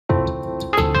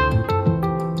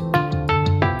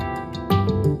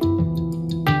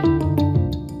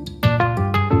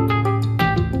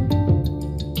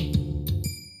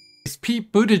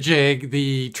Pete Buttigieg,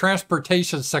 the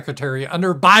transportation secretary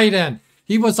under Biden.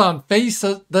 He was on Face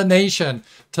of the Nation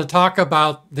to talk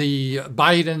about the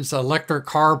Biden's electric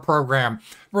car program,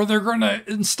 where they're going to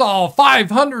install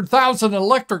 500,000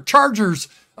 electric chargers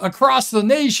across the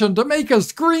nation to make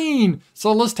us green.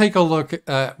 So let's take a look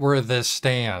at where this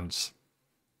stands.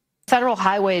 Federal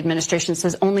Highway Administration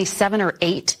says only 7 or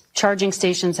 8 charging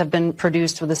stations have been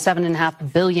produced with a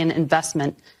 $7.5 billion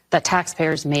investment that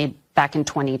taxpayers made back in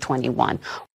 2021.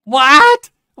 What?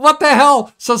 What the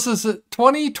hell? So since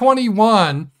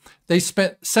 2021, they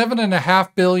spent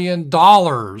 $7.5 billion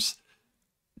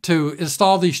to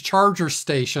install these charger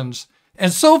stations.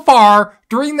 And so far,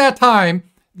 during that time,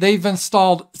 they've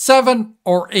installed 7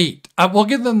 or 8. We'll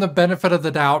give them the benefit of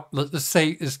the doubt. Let's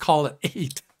say, call it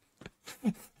 8.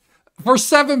 For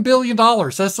 $7 billion.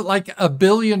 That's like $1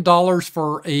 billion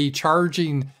for a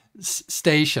charging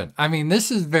station. I mean,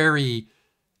 this is very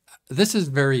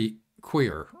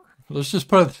queer. Let's just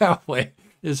put it that way.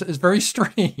 It's very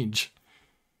strange.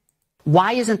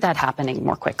 Why isn't that happening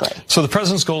more quickly? So the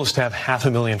president's goal is to have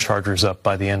 500,000 chargers up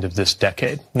by the end of this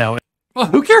decade. Now, well,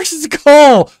 who cares his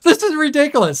goal? This is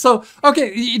ridiculous. So,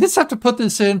 okay, you just have to put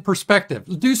this in perspective.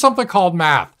 Do something called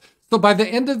math. So by the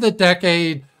end of the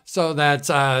decade, so that's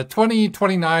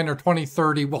 2029 or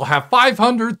 2030, we'll have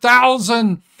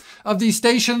 500,000 of these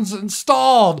stations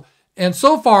installed. And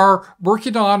so far,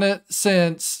 working on it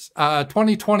since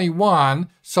 2021,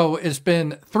 so it's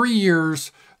been 3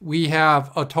 years, we have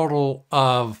a total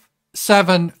of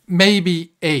 7,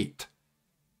 maybe 8.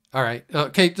 All right.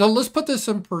 Okay, so let's put this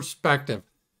in perspective.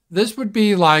 This would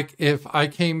be like if I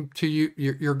came to you,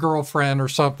 your girlfriend or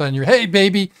something, you're, hey,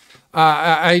 baby,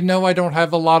 I know I don't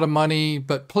have a lot of money,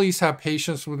 but please have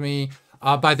patience with me.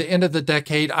 By the end of the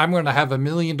decade, I'm going to have $1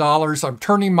 million. I'm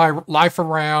turning my life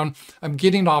around. I'm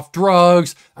getting off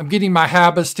drugs. I'm getting my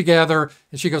habits together.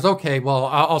 And she goes, okay, well,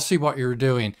 I'll see what you're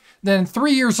doing. Then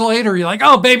 3 years later, you're like,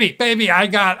 oh, baby,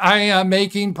 I am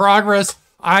making progress.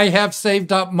 I have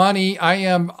saved up money. I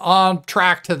am on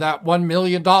track to that $1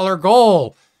 million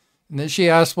goal. And then she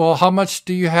asks, well, how much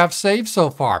do you have saved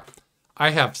so far? I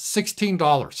have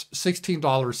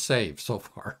 $16 saved so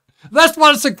far. That's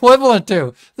what it's equivalent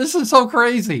to. This is so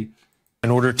crazy.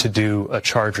 In order to do a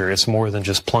charger, it's more than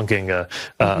just plunking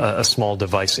a small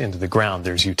device into the ground.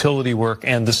 There's utility work,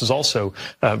 and this is also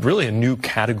really a new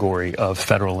category of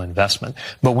federal investment.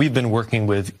 But we've been working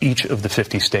with each of the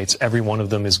 50 states. Every one of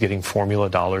them is getting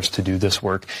formula dollars to do this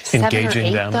work,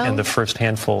 engaging them in the first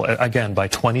handful. Again, by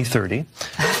 2030,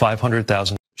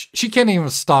 500,000. She can't even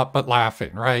stop but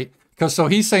laughing, right? Because so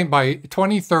he's saying by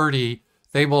 2030,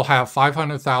 they will have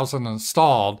 500,000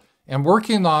 installed, and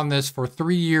working on this for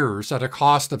 3 years at a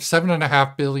cost of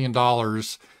 $7.5 billion.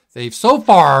 They've so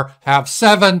far have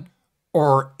 7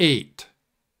 or 8,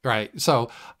 right?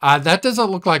 So that doesn't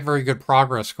look like very good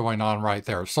progress going on right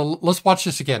there. So let's watch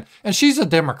this again. And she's a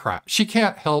Democrat. She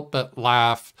can't help but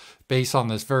laugh based on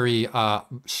this very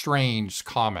strange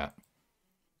comment.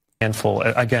 Handful,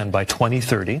 again, by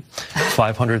 2030,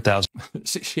 500,000.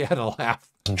 She had a laugh.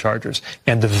 Chargers,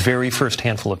 and the very first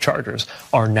handful of chargers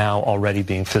are now already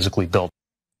being physically built.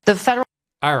 The federal.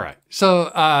 All right.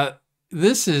 So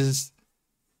this is,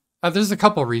 there's a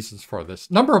couple of reasons for this.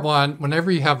 Number one,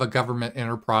 whenever you have a government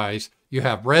enterprise, you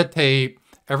have red tape,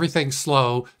 everything's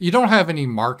slow. You don't have any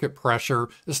market pressure.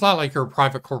 It's not like you're a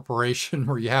private corporation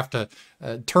where you have to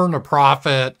turn a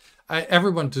profit.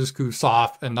 Everyone just goes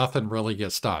off and nothing really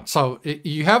gets done. So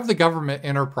you have the government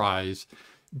enterprise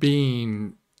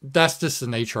being, that's just the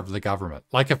nature of the government.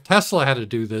 Like if Tesla had to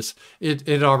do this,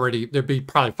 there'd be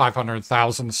probably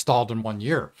 500,000 installed in 1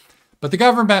 year. But the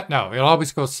government, no, it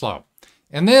always goes slow.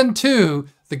 And then two,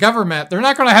 the government, they're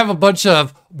not going to have a bunch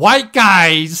of white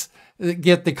guys that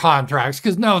get the contracts,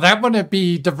 because no, that wouldn't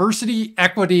be diversity,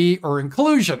 equity, or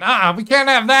inclusion. We can't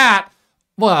have that.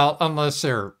 Well, unless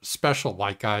they're special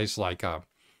white guys like a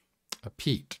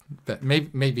Pete. But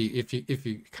maybe if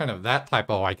you kind of that type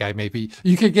of white guy, maybe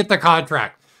you could get the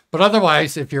contract. But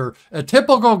otherwise, if you're a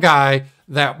typical guy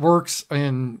that works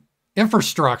in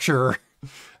infrastructure,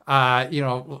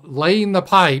 laying the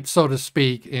pipe, so to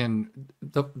speak, in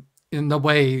the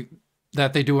way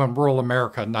that they do in rural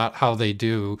America, not how they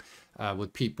do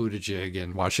with Pete Buttigieg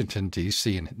in Washington,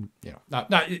 D.C. And,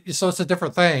 so it's a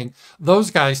different thing.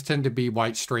 Those guys tend to be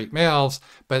white, straight males,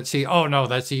 but see, oh no,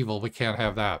 that's evil. We can't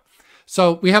have that.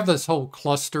 So we have this whole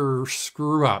cluster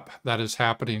screw up that is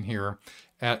happening here.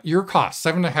 At your cost,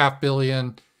 $7.5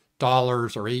 billion or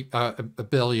 $8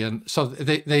 billion. So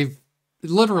they've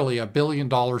literally $1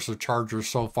 billion of chargers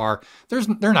so far.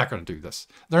 They're not going to do this.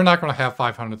 They're not going to have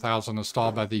 500,000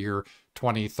 installed by the year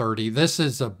 2030. This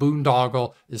is a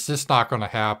boondoggle. It's just not going to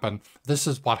happen. This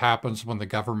is what happens when the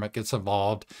government gets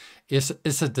involved.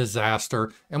 It's a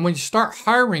disaster. And when you start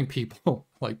hiring people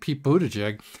like Pete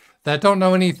Buttigieg that don't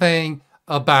know anything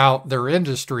about their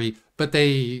industry, but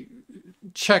they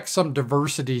check some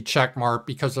diversity check mark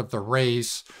because of their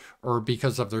race or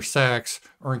because of their sex,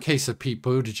 or in case of Pete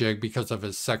Buttigieg, because of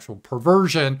his sexual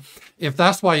perversion, if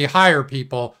that's why you hire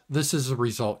people, this is the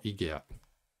result you get.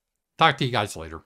 Talk to you guys later.